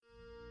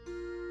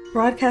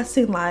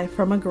Broadcasting live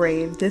from a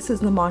grave, this is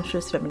The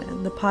Monstrous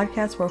Feminine, the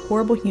podcast where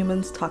horrible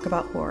humans talk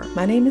about horror.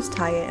 My name is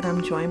Taya, and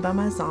I'm joined by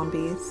my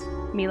zombies,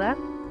 Mila,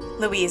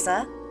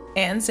 Louisa,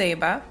 and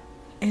Zeba.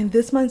 And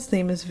this month's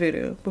theme is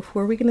Voodoo.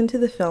 Before we get into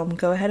the film,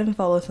 go ahead and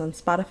follow us on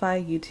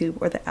Spotify, YouTube,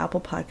 or the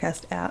Apple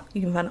Podcast app.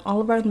 You can find all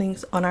of our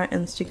links on our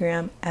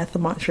Instagram at The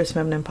Monstrous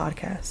Feminine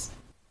Podcast.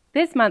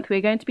 This month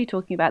we're going to be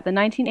talking about the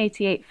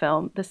 1988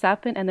 film The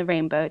Serpent and the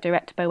Rainbow,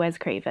 directed by Wes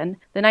Craven,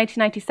 the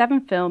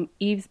 1997 film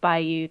Eve's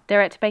Bayou,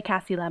 directed by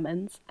Cassie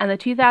Lemons, and the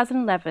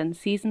 2011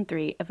 Season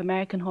 3 of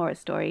American Horror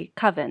Story,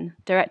 Coven,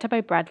 directed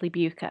by Bradley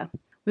Bucher.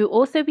 We'll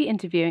also be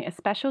interviewing a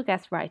special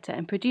guest writer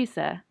and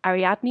producer,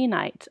 Ariadne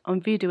Knight, on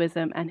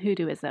voodooism and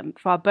hoodooism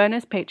for our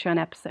bonus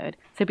Patreon episode,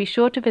 so be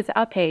sure to visit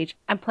our page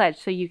and pledge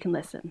so you can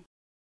listen.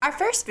 Our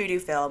first voodoo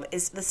film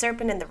is The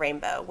Serpent and the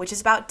Rainbow, which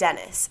is about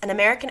Dennis, an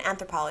American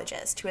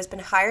anthropologist who has been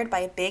hired by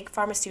a big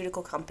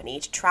pharmaceutical company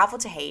to travel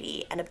to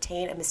Haiti and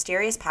obtain a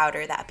mysterious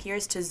powder that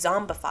appears to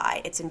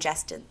zombify its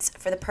ingestants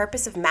for the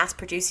purpose of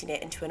mass-producing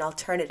it into an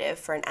alternative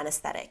for an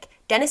anesthetic.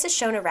 Dennis is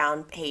shown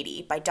around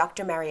Haiti by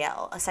Dr.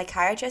 Marielle, a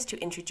psychiatrist who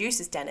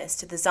introduces Dennis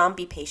to the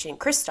zombie patient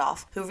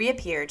Christophe, who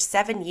reappeared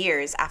 7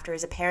 years after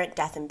his apparent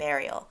death and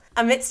burial.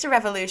 Amidst a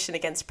revolution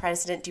against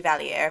President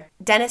Duvalier,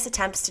 Dennis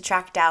attempts to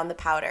track down the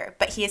powder,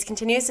 but he is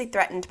continuously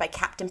threatened by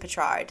Captain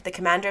Petrard, the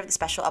commander of the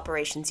Special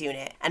Operations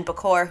Unit, and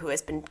Bokor, who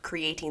has been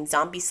creating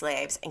zombie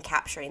slaves and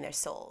capturing their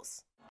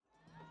souls.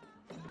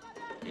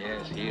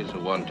 Yes, he is the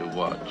one to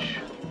watch.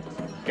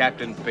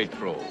 Captain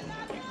Petrol.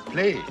 He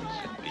plays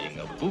at being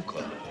a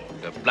buka,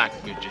 the black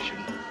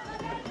magician.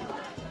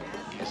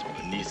 He is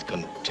beneath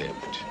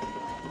contempt.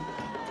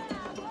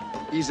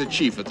 He's the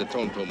chief of the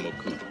Tonton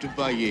Moku,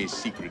 Dubayer's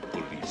secret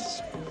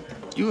police.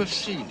 You have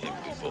seen him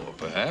before,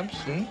 perhaps,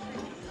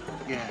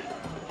 Yeah,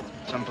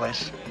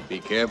 someplace. Be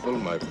careful,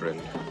 my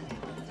friend.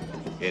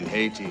 In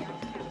Haiti,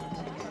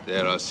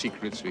 there are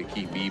secrets we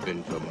keep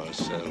even from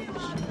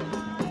ourselves.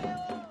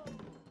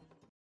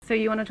 So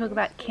you want to talk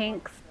about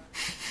kinks?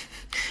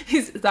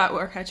 Is that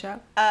our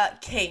ketchup?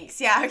 Kinks.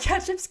 Yeah, our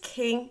ketchup's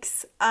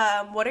kinks.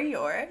 What are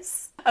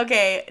yours?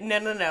 Okay, no,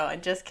 I'm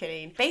just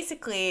kidding.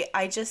 Basically,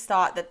 I just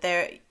thought that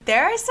there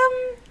are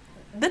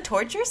the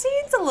torture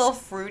scenes a little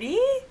fruity.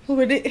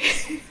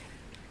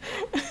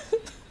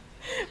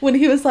 When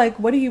he was like,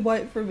 what do you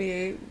want from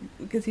me?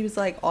 Because he was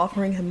like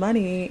offering him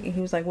money, and he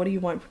was like, what do you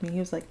want from me? He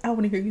was like, I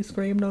want to hear you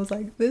scream. And I was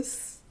like,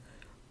 this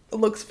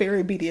looks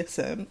very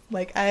BDSM.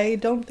 Like, I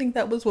don't think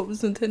that was what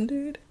was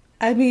intended.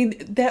 I mean,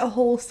 that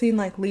whole scene,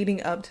 like,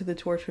 leading up to the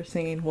torture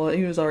scene, well,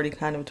 he was already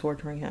kind of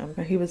torturing him.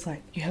 He was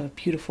like, you have a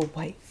beautiful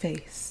white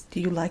face.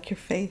 Do you like your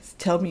face?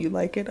 Tell me you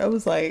like it. I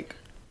was like,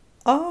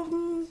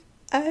 I'm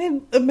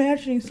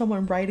imagining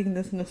someone writing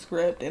this in a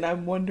script, and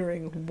I'm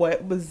wondering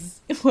what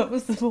was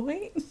the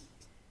point?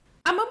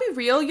 I'm gonna be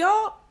real,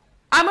 y'all.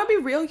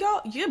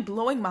 You're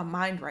blowing my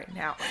mind right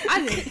now. I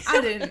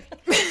didn't.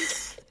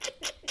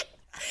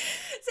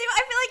 See,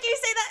 I feel like you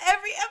say that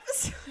every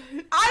episode.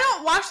 I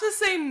don't watch the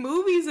same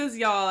movies as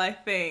y'all, I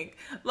think.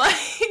 Like,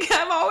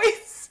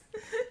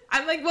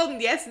 I'm like, well,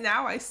 yes,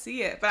 now I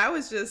see it. But I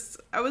was just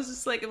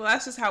like, well,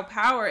 that's just how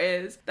power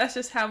is. That's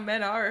just how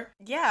men are.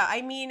 Yeah,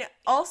 I mean,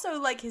 also,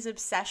 like, his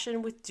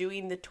obsession with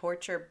doing the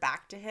torture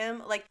back to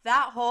him, like,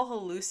 that whole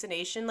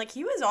hallucination, like,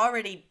 he was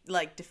already,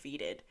 like,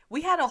 defeated.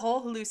 We had a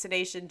whole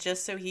hallucination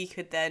just so he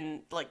could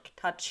then, like,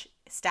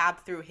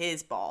 stab through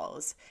his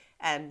balls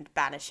and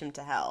banish him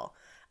to hell.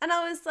 And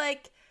I was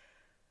like,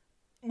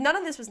 none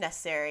of this was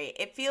necessary.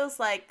 It feels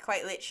like,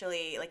 quite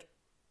literally, like,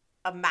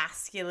 a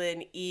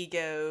masculine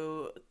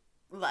ego,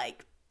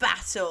 like,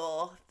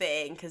 battle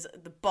thing, because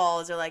the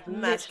balls are, like,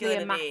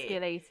 masculinity. Literally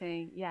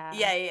emasculating, yeah.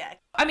 Yeah.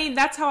 I mean,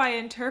 that's how I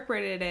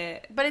interpreted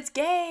it. But it's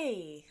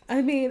gay.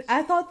 I mean,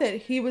 I thought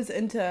he was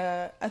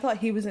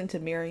into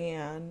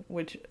Marianne,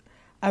 which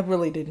I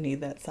really didn't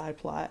need that side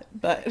plot,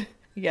 but...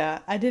 Yeah,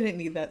 I didn't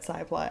need that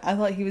side plot. I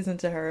thought he was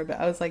into her, but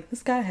I was like,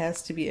 this guy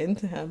has to be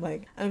into him.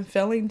 Like, I'm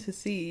failing to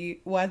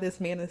see why this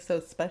man is so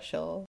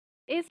special.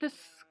 Is the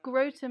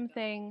scrotum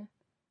thing,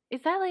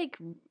 is that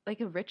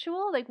like a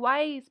ritual? Like,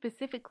 why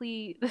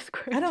specifically the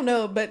scrotum? I don't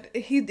know, but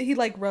he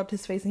like rubbed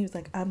his face and he was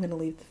like, I'm gonna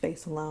leave the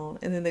face alone.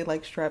 And then they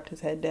like strapped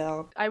his head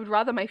down. I would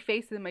rather my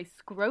face than my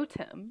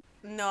scrotum.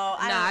 No,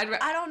 I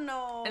don't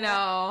know.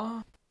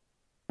 No.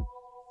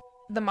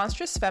 The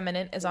Monstrous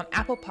Feminine is on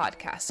Apple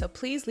Podcasts, so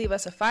please leave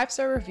us a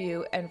 5-star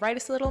review and write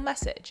us a little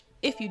message.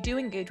 If you do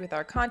engage with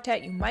our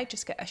content, you might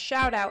just get a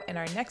shout out in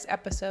our next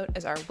episode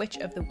as our Witch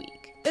of the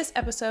Week. This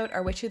episode,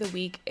 our Witch of the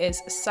Week, is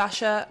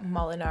Sasha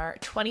Molinar,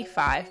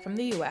 25, from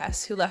the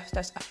US, who left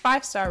us a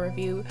 5-star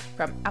review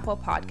from Apple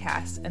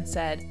Podcasts and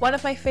said, one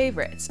of my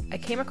favorites. I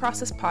came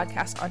across this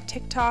podcast on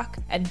TikTok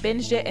and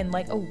binged it in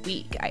like a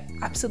week. I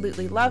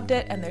absolutely loved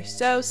it, and they're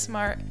so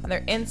smart on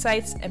their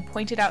insights and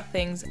pointed out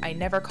things I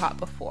never caught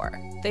before.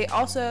 They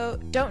also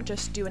don't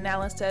just do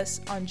analysis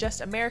on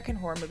just American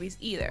horror movies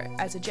either.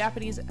 As a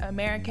Japanese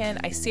American,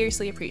 I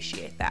seriously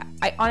appreciate that.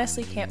 I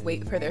honestly can't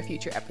wait for their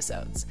future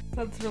episodes.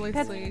 That's really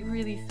That's sweet.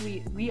 really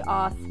sweet. We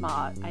are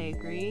smart. I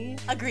agree.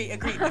 Agree.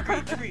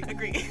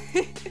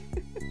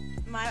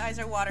 My eyes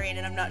are watering,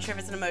 and I'm not sure if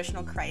it's an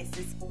emotional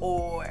crisis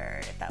or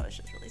if that was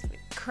just really sweet.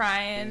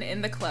 Crying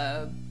in the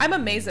club. I'm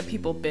amazed that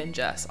people binge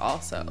us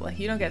also. Like,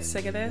 you don't get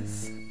sick of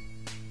this?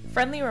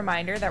 Friendly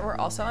reminder that we're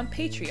also on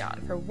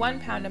Patreon. For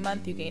 £1 a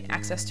month, you gain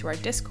access to our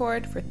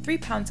Discord. For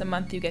 £3 a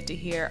month, you get to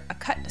hear a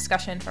cut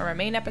discussion from our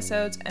main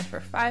episodes. And for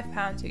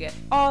 £5, you get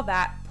all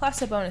that,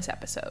 plus a bonus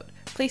episode.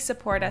 Please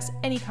support us.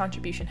 Any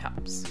contribution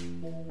helps.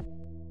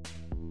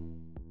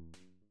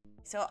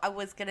 So I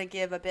was going to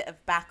give a bit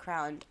of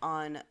background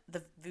on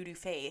the voodoo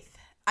faith.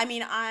 I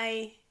mean,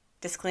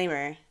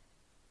 disclaimer,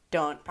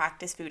 don't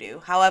practice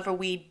voodoo. However,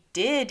 we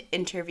did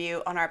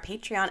interview on our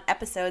Patreon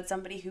episode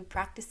somebody who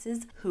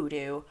practices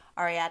hoodoo,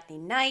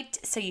 Ariadne Knight,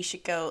 so you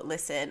should go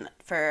listen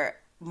for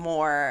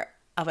more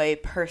of a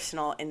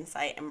personal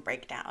insight and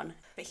breakdown.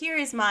 But here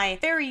is my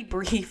very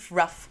brief,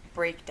 rough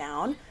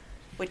breakdown,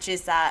 which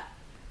is that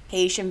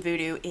Haitian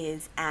voodoo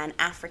is an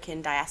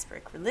African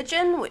diasporic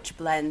religion which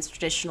blends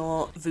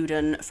traditional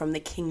voodoo from the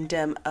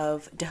kingdom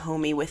of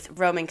Dahomey with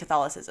Roman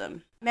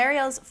Catholicism.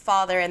 Mariel's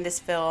father in this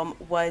film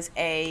was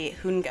a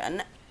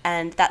Hungan,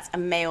 and that's a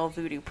male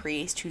voodoo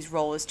priest whose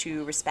role is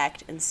to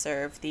respect and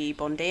serve the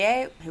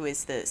Bondye, who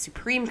is the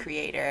supreme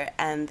creator,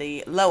 and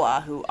the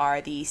Loa, who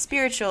are the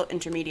spiritual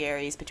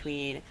intermediaries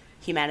between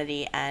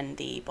humanity and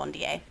the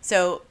Bondye.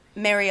 So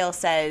Mariel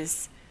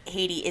says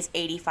Haiti is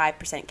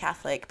 85%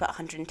 Catholic, but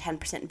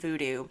 110%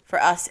 voodoo.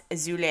 For us,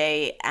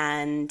 Azule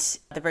and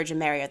the Virgin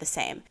Mary are the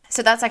same.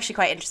 So that's actually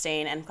quite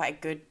interesting and quite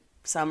a good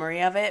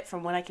summary of it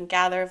from what I can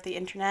gather of the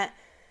internet.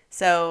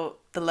 So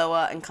the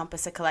Loa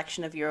encompass a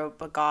collection of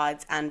Yoruba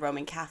gods and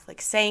Roman Catholic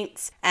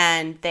saints,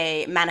 and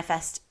they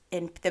manifest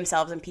in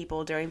themselves in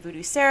people during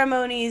voodoo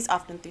ceremonies,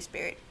 often through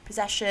spirit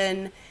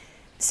possession.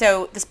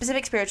 So the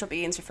specific spiritual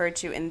beings referred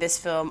to in this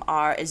film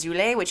are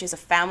Azule, which is a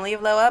family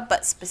of Loa,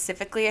 but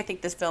specifically I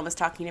think this film is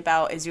talking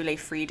about Azule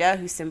Frida,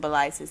 who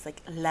symbolizes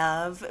like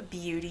love,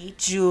 beauty,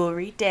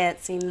 jewelry,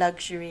 dancing,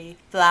 luxury,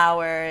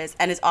 flowers,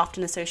 and is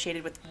often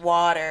associated with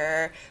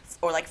water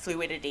or like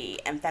fluidity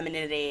and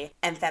femininity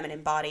and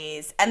feminine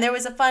bodies. And there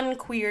was a fun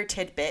queer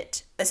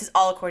tidbit. This is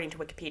all according to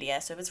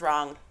Wikipedia, so if it's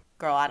wrong,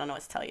 girl, I don't know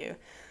what to tell you.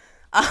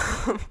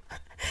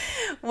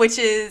 Which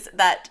is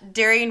that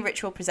during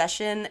ritual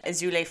possession,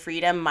 Azule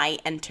Frida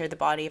might enter the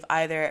body of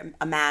either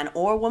a man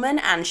or woman,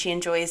 and she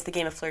enjoys the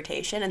game of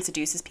flirtation and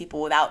seduces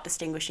people without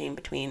distinguishing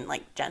between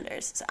like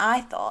genders. So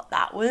I thought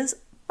that was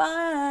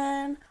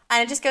fun.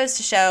 And it just goes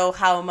to show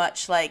how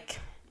much like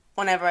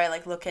whenever I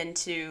like look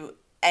into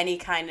any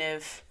kind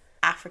of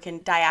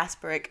African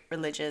diasporic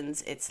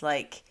religions, it's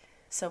like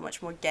so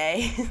much more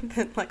gay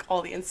than like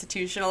all the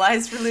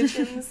institutionalized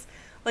religions.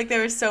 Like,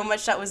 there was so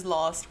much that was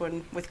lost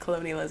with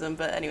colonialism.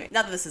 But anyway,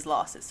 now that this is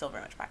lost, it's still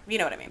very much practical. You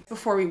know what I mean?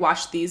 Before we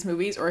watched these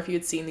movies, or if you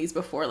had seen these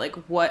before, like,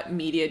 what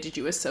media did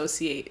you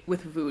associate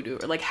with voodoo?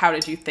 Or, like, how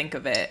did you think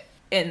of it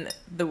in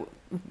the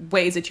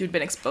ways that you'd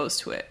been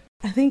exposed to it?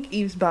 I think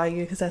Eve's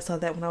Bayou, because I saw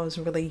that when I was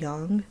really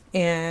young.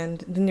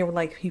 And then there were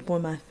like people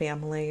in my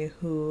family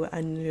who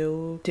I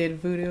knew did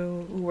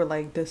voodoo, who were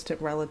like distant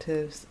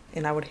relatives.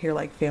 And I would hear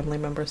like family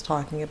members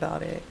talking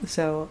about it.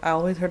 So I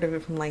always heard of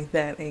it from like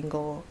that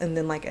angle. And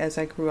then like as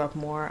I grew up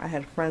more, I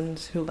had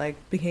friends who like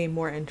became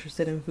more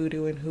interested in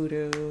voodoo and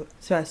hoodoo.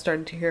 So I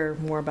started to hear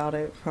more about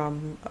it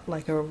from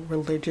like a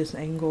religious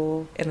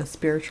angle and a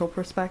spiritual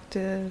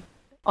perspective.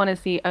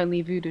 Honestly,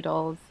 only voodoo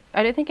dolls.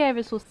 I don't think I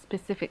ever saw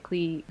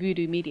specifically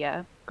voodoo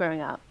media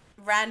growing up.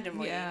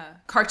 Randomly. Yeah.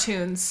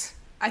 Cartoons.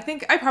 I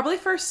think I probably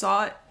first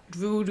saw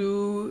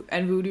voodoo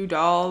and voodoo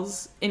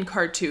dolls in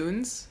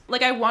cartoons.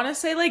 Like, I want to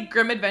say, like,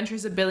 Grim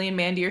Adventures of Billy and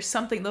Mandy or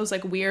something, those,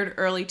 like, weird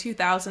early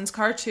 2000s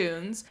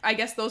cartoons. I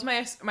guess those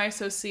my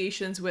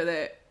associations with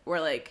it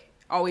were, like,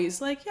 always,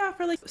 like, yeah,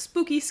 for, like,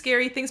 spooky,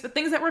 scary things, but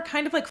things that were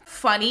kind of, like,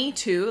 funny,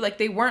 too. Like,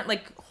 they weren't,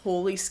 like,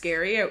 wholly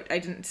scary. I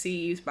didn't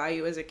see Eve's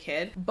Bayou as a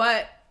kid.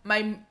 But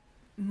my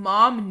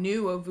mom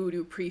knew a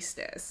voodoo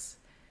priestess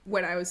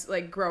when I was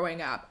like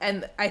growing up,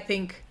 and I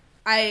think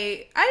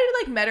I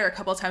like met her a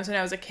couple of times when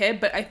I was a kid,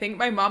 but I think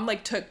my mom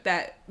like took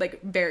that like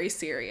very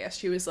serious.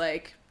 She was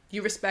like,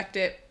 you respect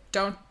it,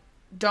 don't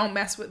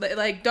mess with it,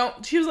 like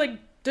she was like,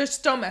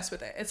 just don't mess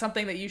with it. It's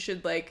something that you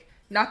should like,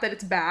 not that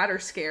it's bad or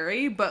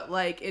scary, but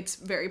like it's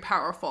very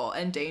powerful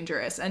and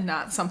dangerous and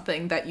not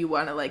something that you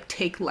want to like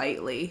take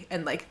lightly.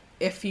 And like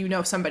if you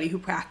know somebody who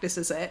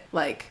practices it,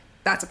 like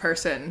that's a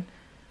person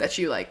that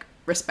you like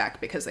respect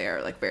because they are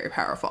like very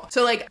powerful.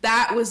 So like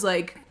that was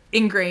like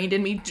ingrained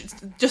in me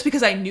just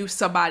because I knew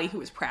somebody who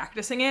was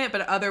practicing it.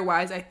 But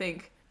otherwise I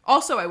think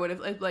also I would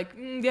have like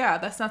yeah,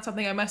 that's not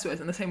something I mess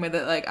with in the same way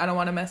that like I don't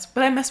want to mess,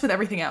 but I mess with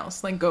everything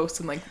else, like ghosts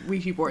and like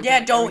Ouija boards. Yeah,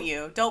 and,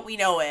 like, don't we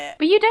know it?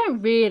 But you don't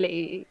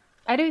really.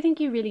 I don't think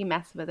you really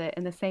mess with it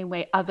in the same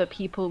way other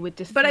people would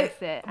dismiss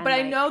it. But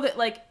I know that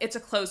like it's a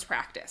closed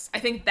practice. I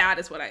think that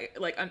is what I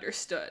like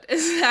understood,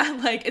 is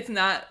that like it's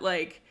not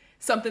like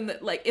something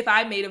that like if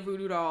I made a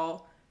voodoo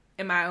doll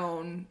in my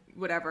own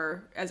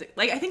whatever as it,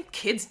 like I think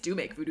kids do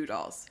make voodoo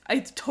dolls. I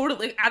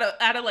totally out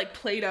of like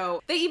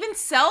Play-Doh. They even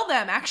sell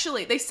them,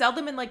 actually. They sell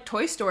them in like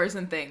toy stores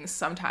and things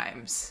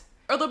sometimes.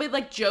 or there'll be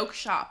like joke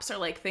shops or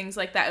like things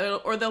like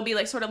that, or there'll be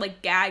like sort of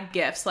like gag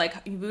gifts,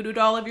 like voodoo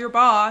doll of your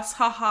boss,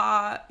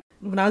 haha.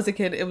 When I was a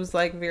kid, it was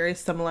like very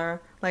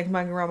similar. Like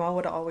my grandma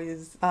would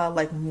always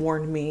like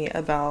warn me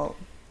about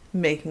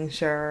making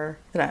sure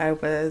that I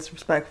was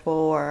respectful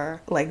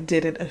or like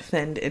didn't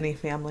offend any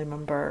family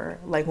member,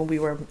 like when we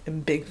were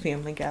in big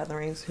family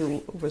gatherings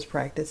who was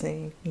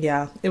practicing.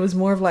 Yeah, it was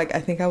more of like, I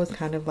think I was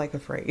kind of like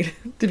afraid,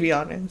 to be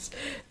honest.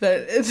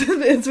 But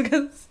it's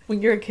because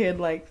when you're a kid,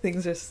 like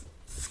things are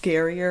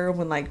scarier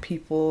when like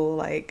people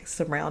like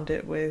surround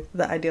it with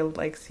the idea of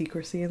like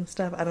secrecy and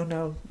stuff. I don't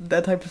know,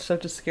 that type of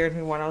stuff just scared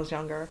me when I was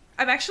younger.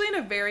 I'm actually in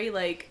a very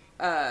like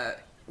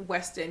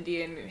West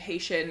Indian,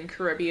 Haitian,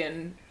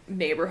 Caribbean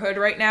neighborhood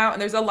right now,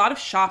 and there's a lot of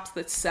shops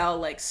that sell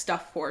like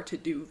stuff to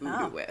do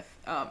voodoo with.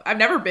 I've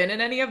never been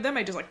in any of them.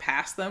 I just like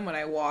pass them when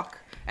I walk,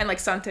 and like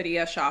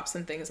Santeria shops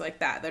and things like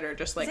that are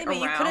just like around.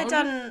 You could have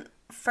done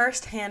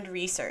first-hand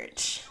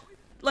research.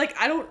 Like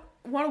I don't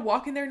want to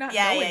walk in there not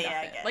knowing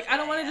nothing. I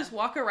don't want to just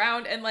walk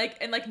around and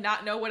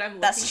not know what I'm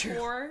looking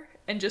for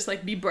and just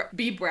like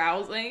be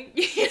browsing.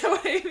 You know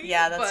what I mean?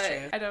 Yeah, that's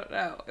true. I don't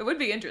know. It would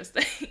be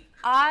interesting.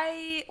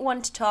 I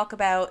want to talk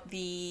about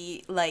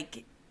the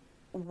like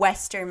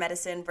Western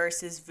medicine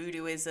versus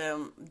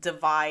voodooism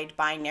divide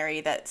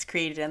binary that's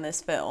created in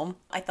this film.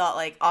 I thought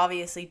like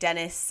obviously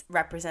Dennis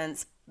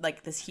represents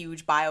like this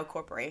huge bio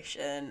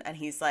corporation, and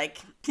he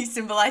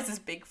symbolizes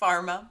big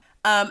pharma.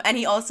 And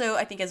he also,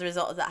 I think as a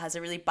result of that, has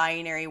a really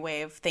binary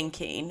way of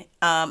thinking.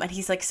 And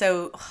he's like,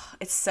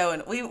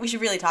 we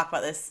should really talk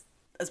about this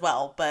as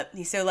well, but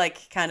he's so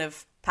like kind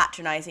of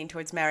patronizing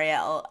towards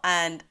Marielle,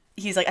 and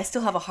he's like, I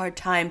still have a hard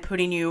time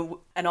putting you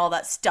and all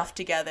that stuff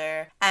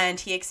together. And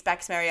he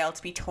expects Marielle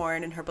to be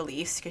torn in her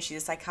beliefs because she's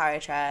a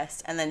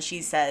psychiatrist. And then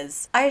she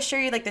says, I assure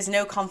you, like, there's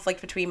no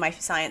conflict between my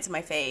science and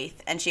my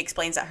faith. And she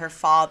explains that her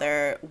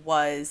father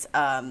was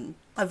a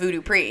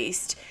voodoo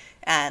priest.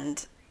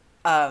 And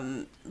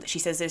she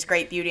says there's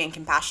great beauty and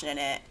compassion in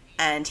it.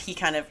 And he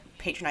kind of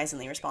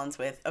patronizingly responds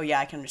with, oh yeah,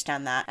 I can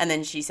understand that. And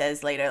then she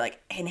says later,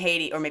 like, in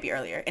Haiti, or maybe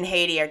earlier, in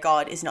Haiti, our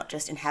God is not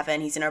just in heaven,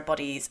 he's in our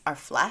bodies, our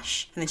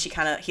flesh. And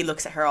then he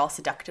looks at her all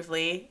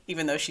seductively,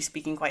 even though she's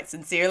speaking quite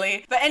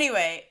sincerely. But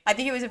anyway, I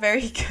think it was a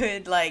very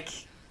good, like,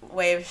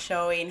 way of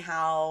showing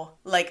how,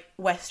 like,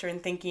 Western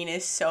thinking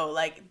is so,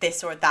 like,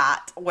 this or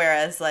that,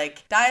 whereas,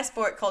 like,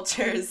 diasporic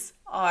cultures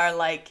are,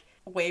 like,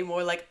 way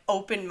more like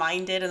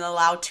open-minded and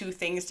allow two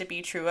things to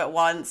be true at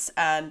once.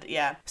 And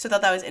yeah, so I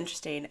thought that was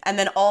interesting. And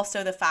then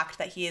also the fact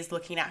that he is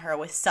looking at her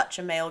with such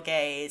a male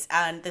gaze,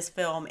 and this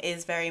film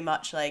is very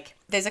much like,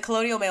 there's a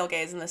colonial male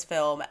gaze in this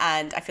film,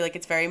 and I feel like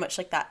it's very much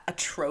like that, a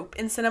trope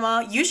in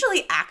cinema,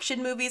 usually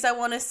action movies, I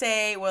want to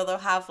say, where they'll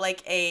have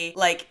like a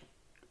like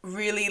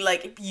really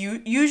like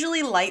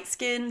usually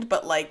light-skinned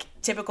but like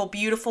typical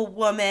beautiful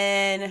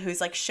woman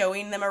who's like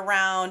showing them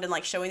around and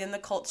like showing them the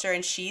culture,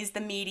 and she's the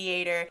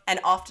mediator. And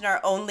often our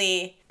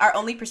only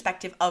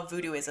perspective of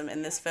voodooism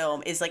in this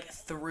film is like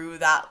through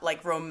that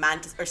like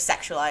romantic or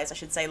sexualized, I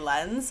should say,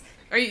 lens.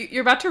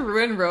 You're about to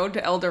ruin Road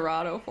to El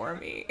Dorado for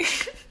me.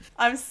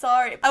 I'm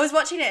sorry. I was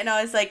watching it and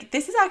I was like,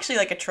 this is actually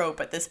like a trope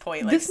at this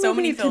point. Like, this so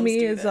many films to me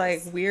do is this.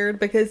 Like weird,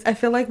 because I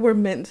feel like we're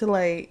meant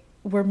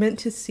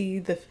to see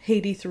the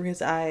Haiti through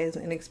his eyes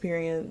and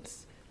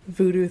experience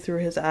voodoo through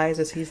his eyes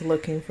as he's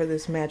looking for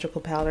this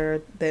magical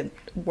powder that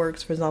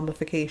works for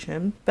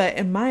zombification. But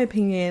in my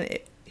opinion,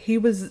 he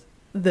was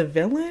the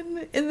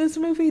villain in this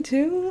movie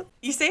too.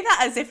 You say that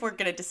as if we're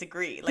gonna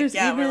disagree. Like, There's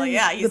yeah, we're like,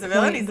 yeah, he's the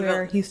villain, he's the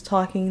villain. He's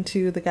talking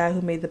to the guy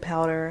who made the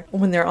powder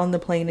when they're on the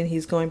plane and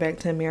he's going back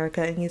to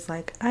America, and he's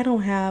like, I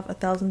don't have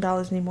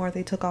 $1,000 anymore.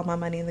 They took all my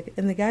money.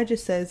 And the guy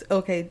just says,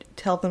 okay,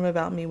 tell them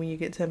about me when you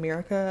get to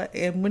America.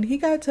 And when he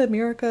got to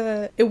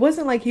America, it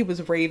wasn't like he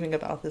was raving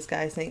about this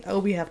guy saying, oh,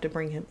 we have to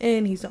bring him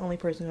in. He's the only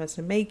person who has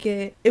to make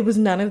it. It was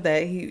none of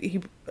that.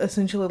 He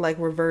essentially like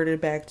reverted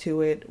back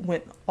to it,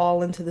 went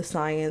all into the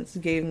science,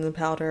 gave him the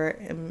powder,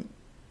 and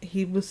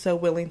he was so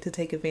willing to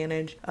take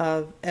advantage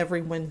of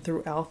everyone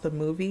throughout the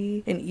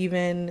movie, and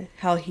even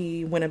how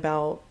he went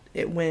about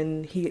it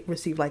when he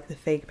received like the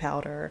fake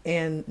powder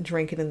and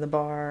drank it in the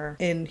bar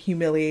and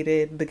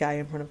humiliated the guy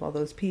in front of all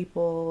those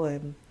people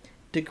and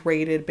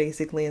degraded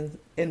basically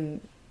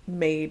and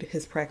made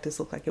his practice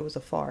look like it was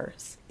a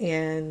farce.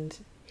 And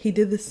he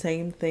did the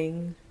same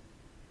thing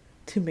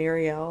to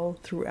Marielle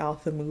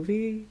throughout the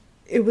movie.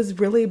 It was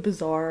really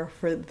bizarre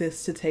for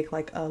this to take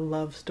like a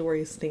love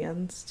story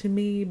stance to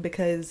me,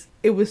 because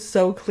it was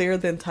so clear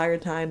the entire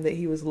time that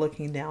he was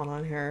looking down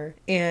on her.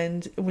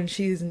 And when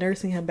she's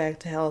nursing him back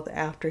to health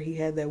after he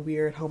had that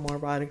weird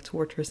homoerotic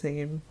torture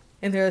scene,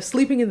 and they're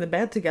sleeping in the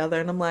bed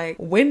together, and I'm like,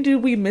 when did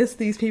we miss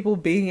these people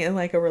being in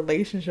like a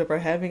relationship or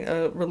having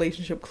a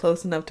relationship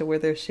close enough to where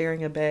they're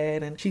sharing a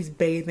bed and she's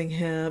bathing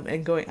him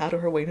and going out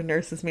of her way to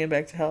nurse this man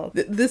back to health?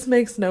 This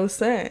makes no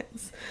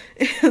sense.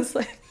 It's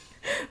like,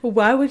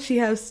 Why would she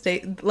have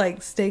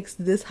stakes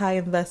this high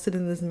invested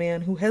in this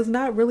man who has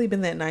not really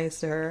been that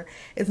nice to her?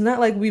 It's not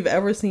like we've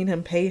ever seen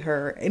him pay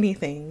her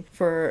anything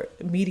for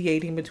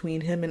mediating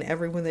between him and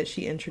everyone that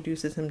she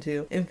introduces him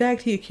to. In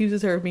fact, he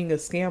accuses her of being a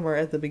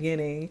scammer at the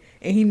beginning,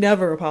 and he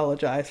never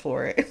apologized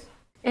for it.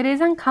 It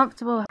is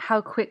uncomfortable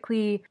how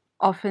quickly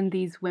often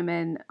these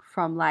women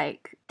from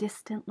like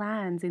distant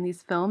lands in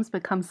these films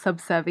become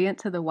subservient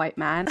to the white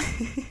man.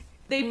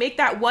 They make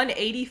that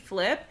 180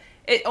 flip.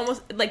 It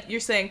almost, like you're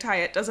saying, Ty,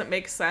 it doesn't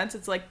make sense.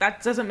 It's like,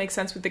 that doesn't make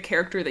sense with the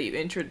character that you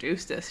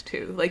introduced us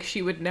to. Like,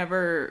 she would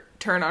never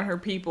turn on her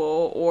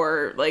people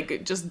or,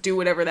 like, just do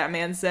whatever that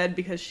man said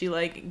because she,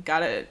 like,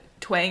 got a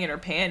twang in her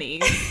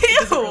panties.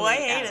 Ew, I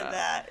hated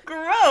that.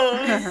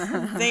 Gross.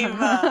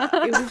 Zeva.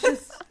 It was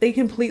just, they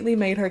completely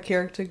made her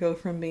character go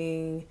from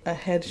being a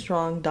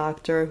headstrong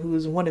doctor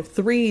who's one of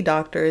 3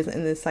 doctors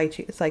in this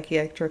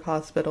psychiatric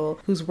hospital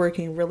who's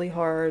working really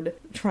hard,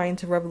 trying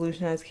to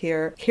revolutionize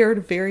care,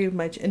 cared very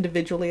much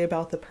individually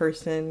about the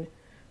person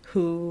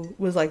who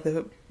was like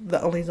the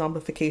only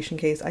zombification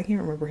case. I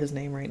can't remember his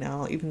name right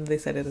now, even though they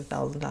said it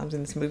 1,000 times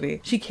in this movie.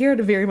 She cared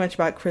very much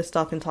about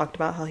Christoph and talked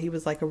about how he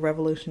was like a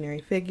revolutionary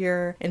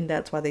figure, and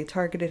that's why they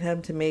targeted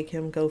him, to make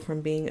him go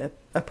from being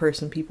a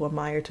person people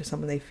admire to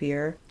someone they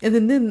fear.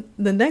 And then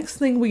the next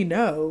thing we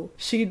know,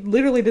 she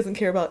literally doesn't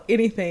care about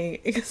anything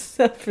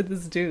except for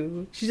this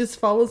dude. She just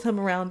follows him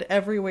around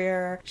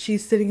everywhere.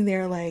 She's sitting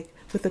there like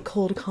with a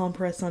cold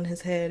compress on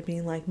his head,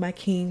 being like, "My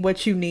king,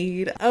 what you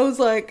need." I was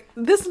like,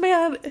 this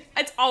man...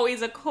 It's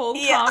always a cold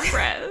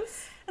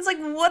compress. It's like,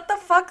 what the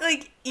fuck?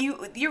 Like,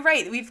 you're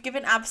right. We've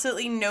given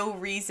absolutely no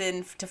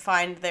reason to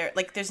find their...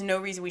 Like, there's no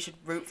reason we should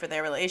root for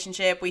their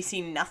relationship. We see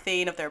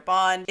nothing of their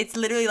bond. It's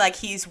literally like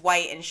he's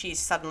white and she's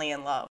suddenly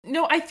in love.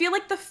 No, I feel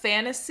like the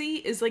fantasy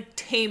is, like,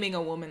 taming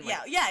a woman.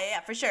 Yeah,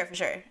 for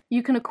sure.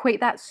 You can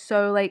equate that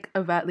so, like,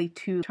 overtly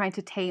to trying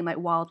to tame, like,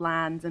 wild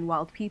lands and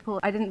wild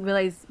people. I didn't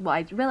realize... Well,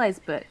 I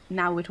realized, but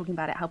now we're talking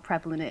about it, how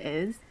prevalent it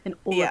is in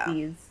all of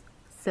these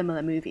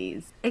similar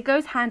movies. It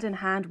goes hand in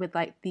hand with,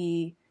 like,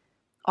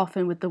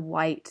 often with the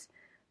white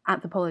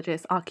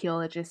anthropologist,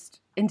 archaeologist,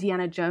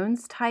 Indiana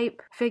Jones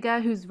type figure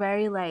who's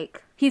very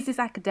like, he's this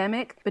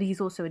academic, but he's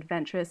also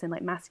adventurous and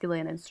like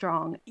masculine and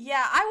strong.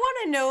 Yeah, I want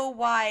to know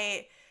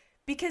why,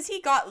 because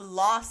he got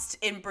lost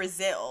in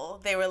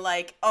Brazil. They were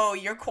like, oh,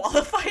 you're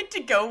qualified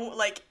to go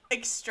like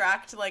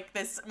extract like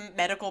this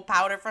medical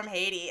powder from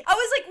Haiti. I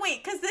was like,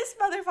 wait, because this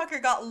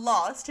motherfucker got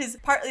lost. His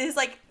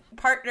like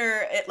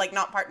partner, like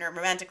not partner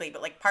romantically,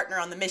 but like partner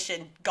on the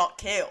mission got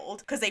killed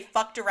because they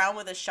fucked around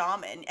with a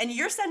shaman, and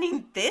you're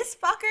sending this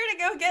fucker to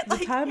go get like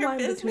the your timeline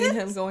business? Between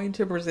him going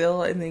to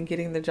Brazil and then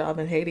getting the job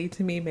in Haiti,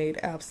 to me, made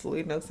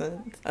absolutely no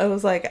sense. I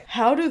was like,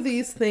 how do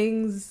these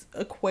things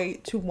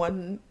equate to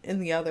one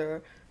and the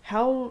other?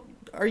 How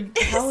is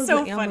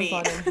so the funny.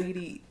 Amazon and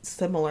Haiti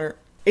similar?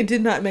 It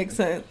did not make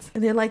sense.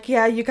 And they're like,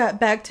 yeah, you got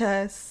back to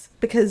us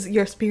because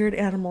your spirit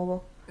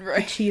animal,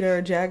 the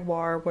cheetah,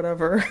 jaguar,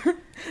 whatever,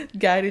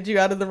 guided you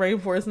out of the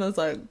rainforest. And I was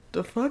like,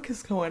 the fuck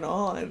is going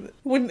on?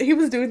 When he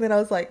was doing that, I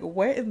was like,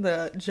 what in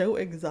the Joe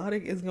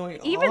Exotic is going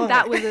on? Even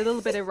that was a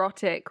little bit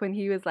erotic when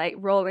he was like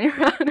rolling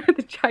around with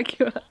the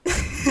jaguar.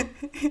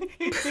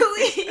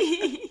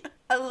 Please.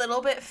 A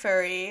little bit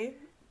furry,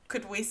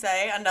 could we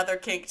say? Another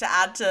kink to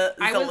add to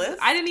the list.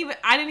 I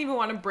didn't even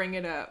want to bring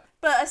it up.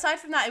 But aside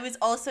from that, it was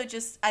also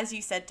just, as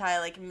you said, Ty,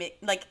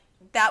 like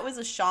that was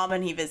a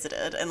shaman he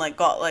visited and like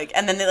got like,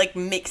 and then they like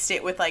mixed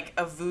it with like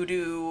a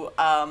voodoo,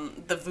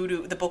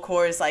 the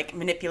Bokor's like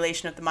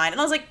manipulation of the mind.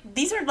 And I was like,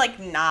 these are like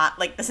not,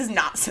 like this is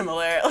not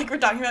similar. Like we're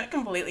talking about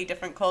completely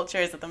different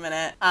cultures at the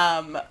minute.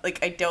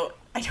 Like I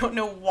don't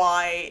know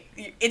why.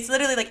 It's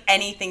literally like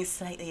anything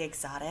slightly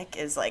exotic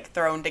is like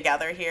thrown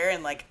together here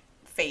in like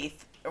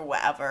faith or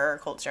whatever, or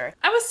culture.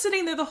 I was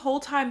sitting there the whole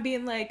time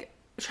being like,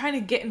 trying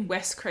to get in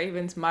Wes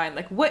Craven's mind,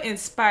 like what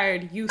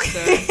inspired you,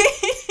 sir,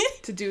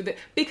 to do that?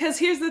 Because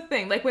here's the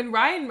thing, like when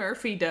Ryan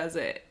Murphy does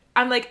it,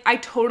 I'm like, I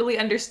totally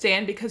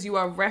understand because you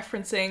are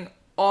referencing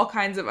all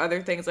kinds of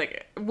other things.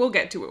 Like we'll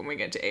get to it when we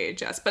get to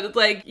AHS, but it's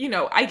like, you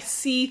know, I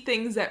see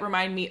things that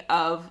remind me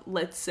of,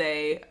 let's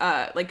say,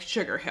 like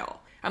Sugar Hill.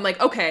 I'm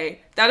like,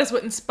 okay, that is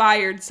what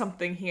inspired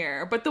something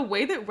here. But the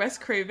way that Wes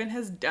Craven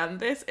has done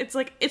this, it's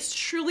like, it's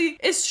truly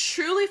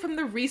from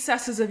the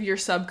recesses of your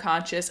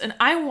subconscious. And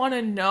I want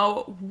to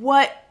know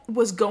what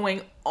was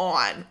going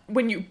on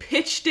when you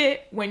pitched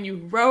it, when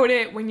you wrote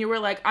it, when you were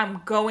like,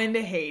 I'm going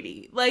to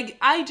Haiti. Like,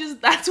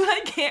 that's what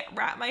I can't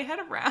wrap my head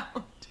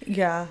around.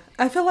 Yeah,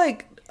 I feel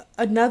like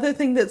another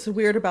thing that's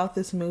weird about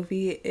this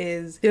movie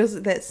is there's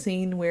that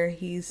scene where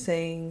he's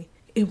saying,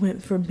 it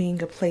went from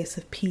being a place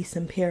of peace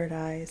and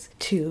paradise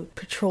to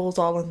patrols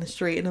all on the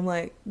street. And I'm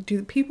like,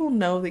 do people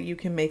know that you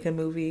can make a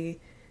movie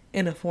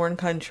in a foreign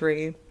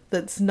country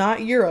that's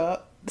not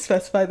Europe,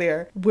 specify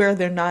there, where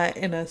they're not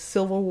in a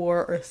civil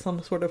war or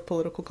some sort of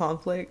political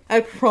conflict.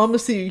 I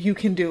promise you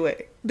can do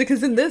it.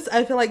 Because in this,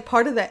 I feel like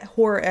part of that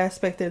horror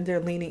aspect that they're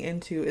leaning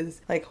into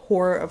is like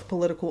horror of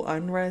political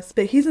unrest.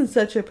 But he's in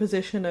such a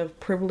position of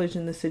privilege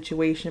in the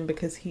situation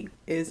because he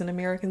is an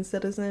American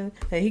citizen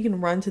that he can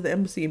run to the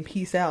embassy and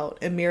peace out.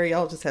 And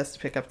Marielle just has to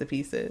pick up the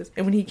pieces.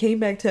 And when he came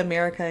back to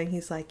America and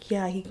he's like,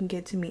 yeah, he can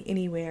get to me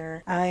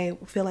anywhere. I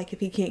feel like if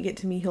he can't get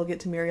to me, he'll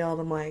get to Marielle.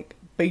 And I'm like,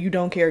 but you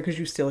don't care because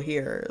you're still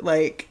here.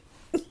 Like,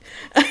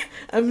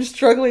 I'm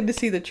struggling to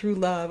see the true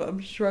love.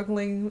 I'm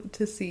struggling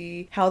to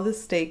see how the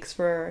stakes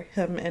for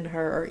him and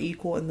her are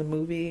equal in the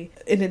movie.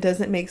 And it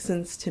doesn't make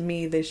sense to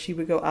me that she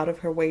would go out of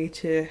her way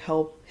to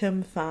help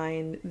him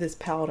find this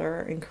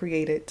powder and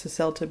create it to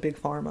sell to Big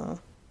Pharma.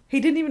 He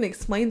didn't even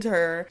explain to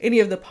her any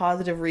of the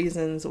positive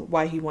reasons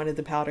why he wanted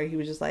the powder. He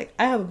was just like,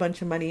 I have a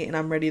bunch of money and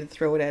I'm ready to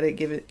throw it at it.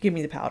 Give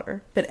me the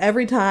powder. But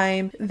every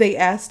time they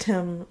asked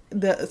him,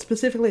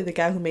 specifically the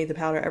guy who made the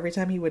powder, every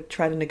time he would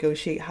try to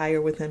negotiate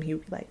higher with him, he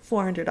would be like,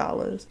 $400,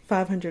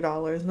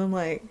 $500. And I'm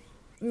like,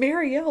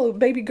 Marielle,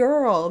 baby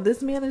girl,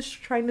 this man is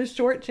trying to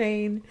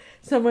shortchange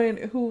someone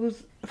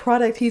whose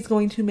product he's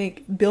going to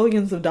make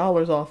billions of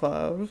dollars off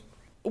of.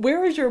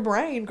 Where is your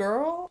brain,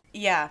 girl?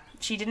 Yeah,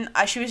 she didn't,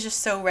 she was just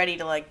so ready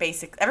to, like,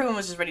 everyone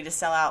was just ready to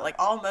sell out. Like,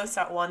 all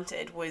Mozart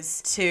wanted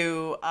was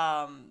to,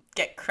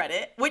 get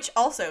credit, which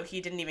also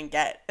he didn't even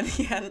get in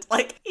the end.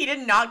 Like, he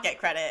did not get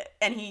credit,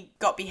 and he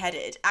got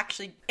beheaded.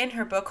 Actually, in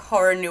her book,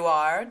 Horror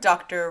Noir,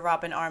 Dr.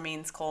 Robin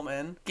Armeens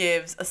Coleman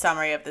gives a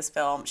summary of this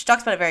film. She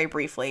talks about it very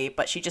briefly,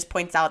 but she just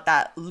points out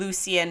that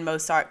Lucien,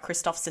 Mozart,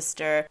 Christoph's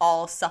sister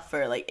all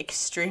suffer, like,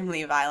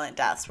 extremely violent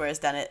deaths, whereas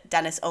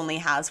Dennis only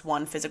has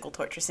one physical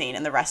torture scene,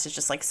 and the rest is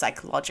just, like,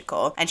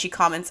 psychological. And she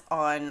comments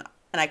on,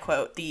 and I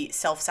quote, the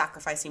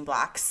self-sacrificing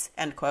blacks,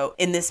 end quote,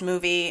 in this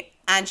movie.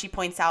 And she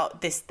points out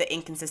the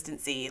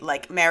inconsistency.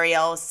 Like,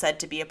 Marielle is said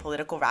to be a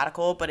political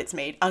radical, but it's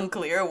made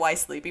unclear why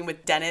sleeping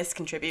with Dennis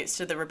contributes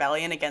to the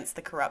rebellion against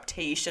the corrupt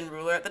Haitian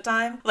ruler at the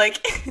time.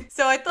 Like,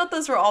 so I thought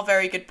those were all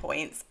very good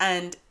points.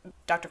 And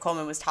Dr.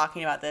 Coleman was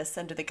talking about this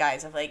under the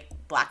guise of, like,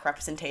 black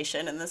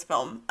representation in this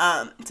film.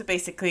 So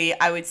basically,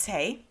 I would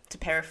say, to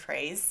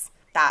paraphrase,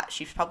 that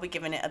she's probably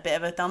given it a bit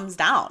of a thumbs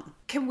down.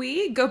 Can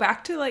we go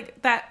back to,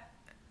 like, that...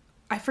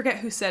 I forget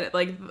who said it,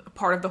 like,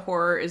 part of the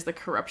horror is the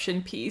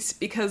corruption piece,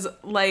 because,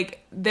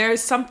 like,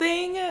 there's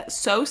something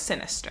so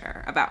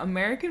sinister about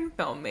American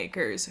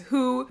filmmakers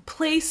who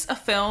place a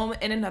film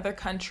in another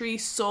country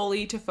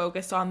solely to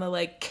focus on the,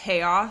 like,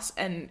 chaos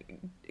and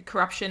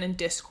corruption and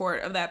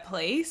discord of that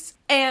place,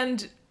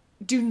 and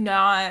do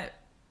not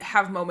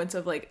have moments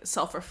of, like,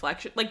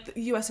 self-reflection. Like,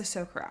 the US is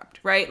so corrupt,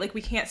 right? Like,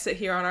 we can't sit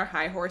here on our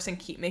high horse and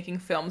keep making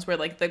films where,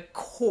 like, the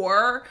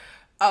core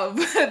of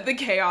the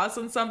chaos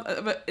and some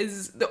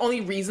is the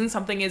only reason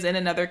something is in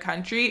another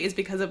country is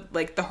because of,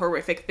 like, the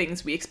horrific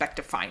things we expect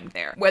to find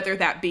there, whether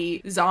that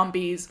be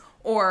zombies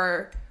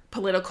or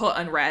political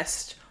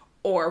unrest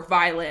or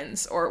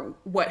violence or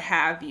what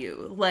have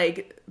you.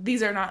 Like,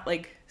 these are not,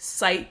 like,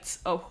 sites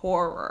of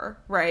horror,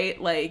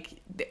 right?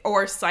 Like,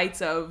 or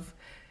sites of,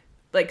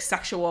 like,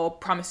 sexual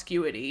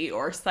promiscuity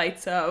or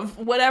sites of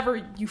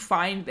whatever you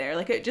find there.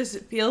 Like, it just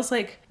feels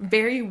like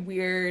very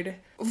weird,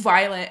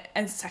 violent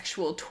and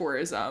sexual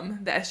tourism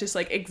that's just,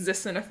 like,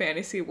 exists in a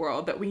fantasy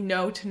world that we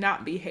know to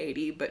not be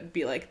Haiti, but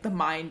be, like, the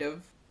mind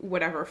of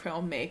whatever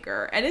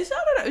filmmaker. And it's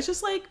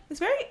just, like,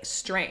 it's very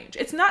strange.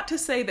 It's not to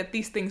say that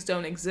these things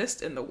don't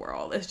exist in the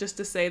world. It's just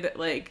to say that,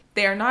 like,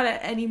 they are not at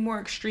any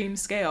more extreme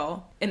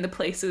scale in the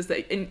places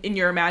that in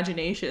your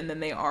imagination than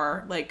they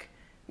are, like,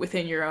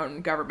 within your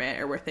own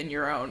government or within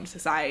your own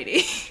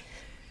society.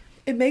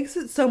 It makes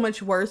it so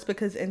much worse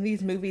because in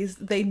these movies,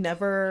 they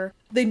never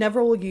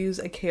will use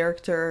a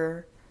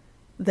character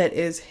that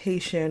is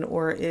Haitian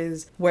or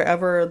is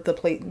wherever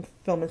the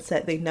film is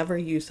set. They never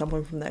use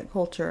someone from that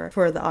culture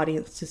for the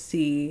audience to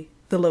see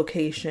the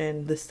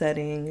location, the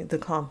setting, the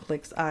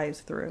conflict's eyes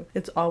through.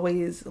 It's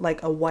always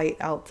like a white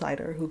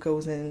outsider who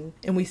goes in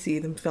and we see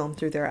them filmed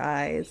through their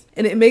eyes.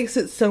 And it makes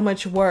it so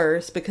much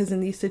worse because in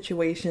these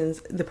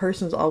situations, the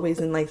person's always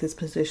in, like, this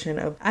position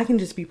of, I can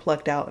just be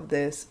plucked out of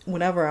this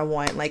whenever I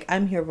want. Like,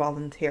 I'm here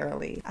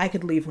voluntarily. I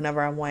could leave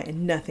whenever I want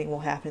and nothing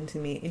will happen to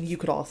me and you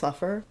could all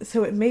suffer.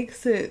 So it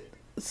makes it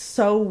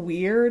so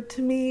weird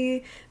to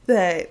me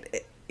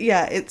that,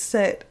 yeah, it's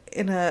set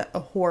in a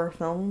horror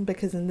film,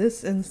 because in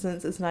this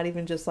instance it's not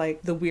even just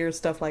like the weird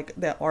stuff like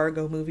that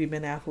Argo movie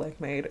Ben Affleck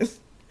made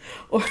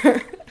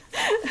or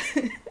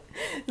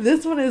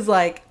this one is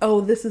like, oh,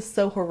 this is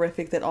so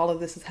horrific that all of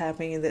this is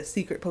happening and that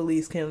secret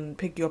police can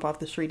pick you up off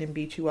the street and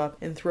beat you up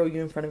and throw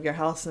you in front of your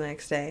house the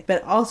next day,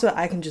 but also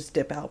I can just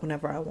dip out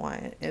whenever I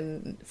want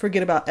and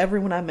forget about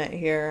everyone I met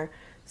here,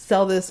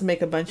 sell this,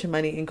 make a bunch of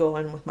money, and go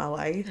on with my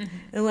life. Mm-hmm.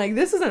 And, like,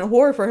 this isn't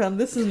horror for him.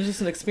 This is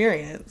just an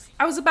experience.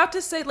 I was about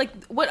to say, like,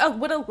 what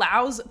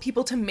allows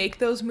people to make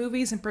those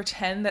movies and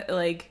pretend that,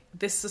 like,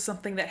 this is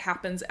something that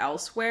happens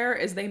elsewhere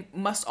is they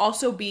must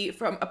also be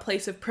from a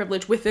place of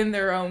privilege within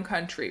their own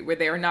country, where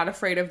they are not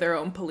afraid of their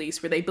own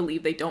police, where they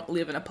believe they don't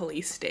live in a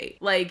police state.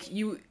 Like,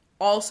 you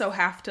also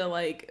have to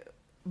like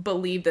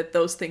believe that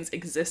those things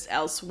exist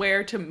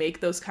elsewhere to make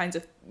those kinds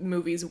of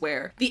movies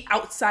where the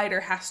outsider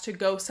has to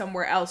go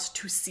somewhere else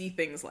to see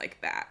things like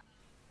that.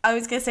 I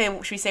was going to say,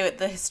 should we say what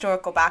the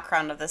historical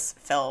background of this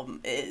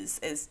film is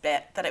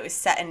that it was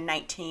set in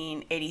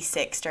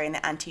 1986 during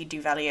the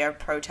anti-Duvalier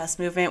protest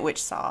movement,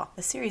 which saw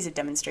a series of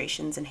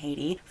demonstrations in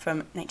Haiti from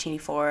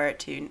 1984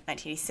 to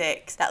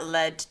 1986 that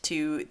led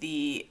to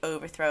the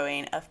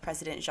overthrowing of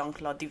President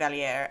Jean-Claude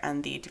Duvalier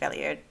and the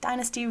Duvalier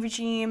dynasty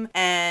regime.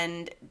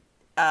 And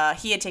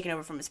he had taken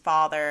over from his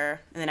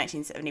father in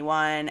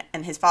 1971,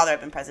 and his father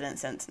had been president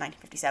since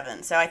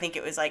 1957. So I think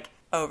it was like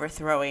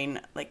overthrowing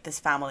like this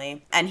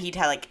family, and he'd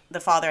had like the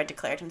father had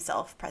declared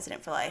himself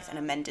president for life and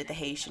amended the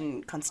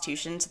Haitian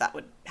constitution so that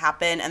would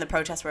happen. And the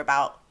protests were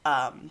about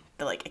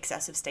the like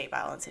excessive state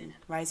violence and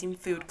rising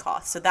food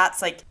costs. So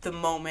that's like the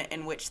moment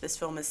in which this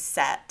film is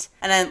set.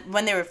 And then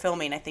when they were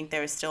filming, I think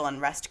there was still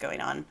unrest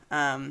going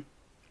on.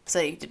 So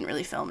they didn't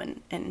really film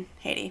in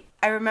Haiti.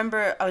 I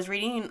remember I was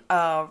reading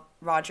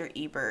Roger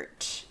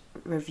Ebert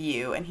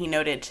review, and he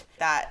noted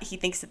that he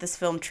thinks that this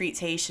film treats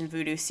Haitian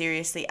voodoo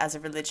seriously as a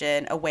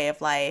religion, a way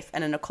of life,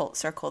 and an occult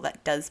circle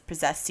that does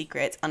possess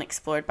secrets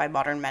unexplored by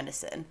modern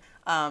medicine.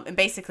 And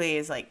basically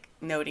is like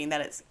noting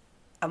that it's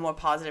a more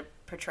positive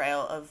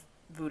portrayal of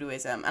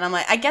voodooism. And I'm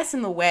like, I guess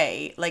in the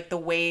way, like the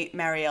way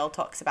Marielle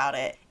talks about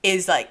it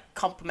is like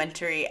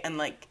complimentary and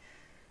like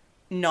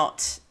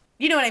not,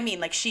 you know what I mean?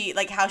 Like she,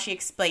 like how she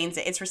explains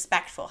it, it's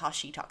respectful how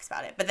she talks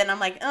about it. But then I'm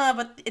like,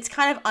 but it's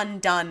kind of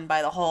undone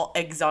by the whole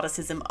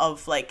exoticism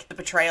of like the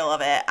portrayal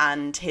of it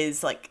and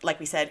his like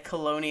we said,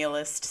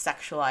 colonialist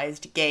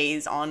sexualized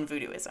gaze on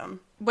voodooism.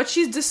 What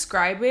she's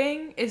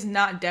describing is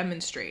not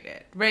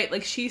demonstrated, right?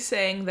 Like she's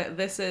saying that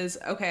this is,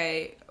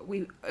 okay,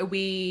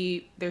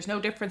 we there's no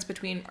difference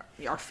between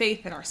our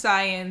faith and our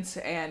science,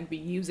 and we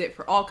use it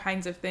for all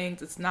kinds of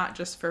things. It's not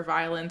just for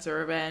violence or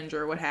revenge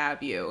or what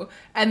have you.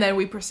 And then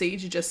we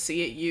proceed to just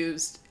see it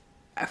used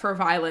for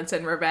violence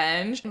and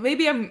revenge.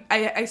 Maybe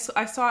I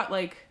saw it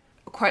like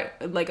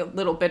quite like a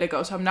little bit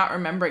ago, so I'm not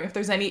remembering if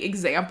there's any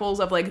examples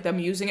of like them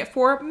using it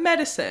for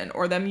medicine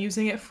or them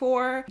using it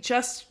for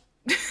just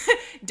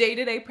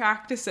day-to-day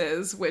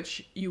practices,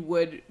 which you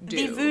would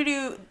do. The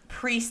voodoo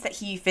priest that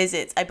he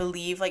visits, I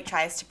believe, like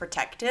tries to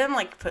protect him,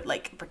 like put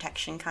like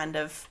protection kind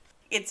of.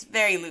 It's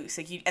very loose,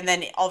 like and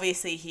then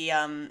obviously he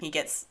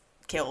gets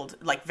killed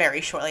like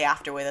very shortly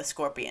after, where the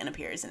scorpion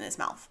appears in his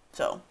mouth.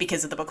 So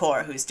because of the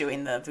Bakor who's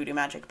doing the voodoo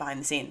magic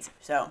behind the scenes.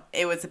 So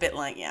it was a bit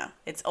like, yeah,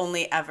 it's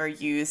only ever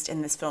used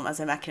in this film as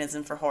a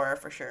mechanism for horror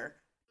for sure.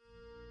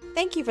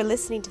 Thank you for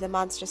listening to The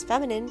Monstrous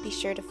Feminine. Be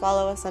sure to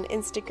follow us on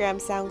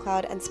Instagram,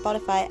 SoundCloud, and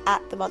Spotify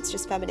at The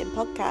Monstrous Feminine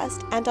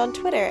Podcast, and on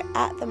Twitter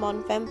at The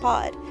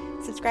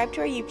MonFemPod. Subscribe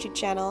to our YouTube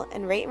channel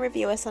and rate and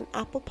review us on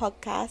Apple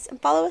Podcasts,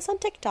 and follow us on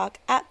TikTok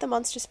at The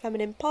Monstrous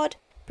Feminine Pod.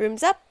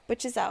 Brooms up,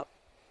 witches out.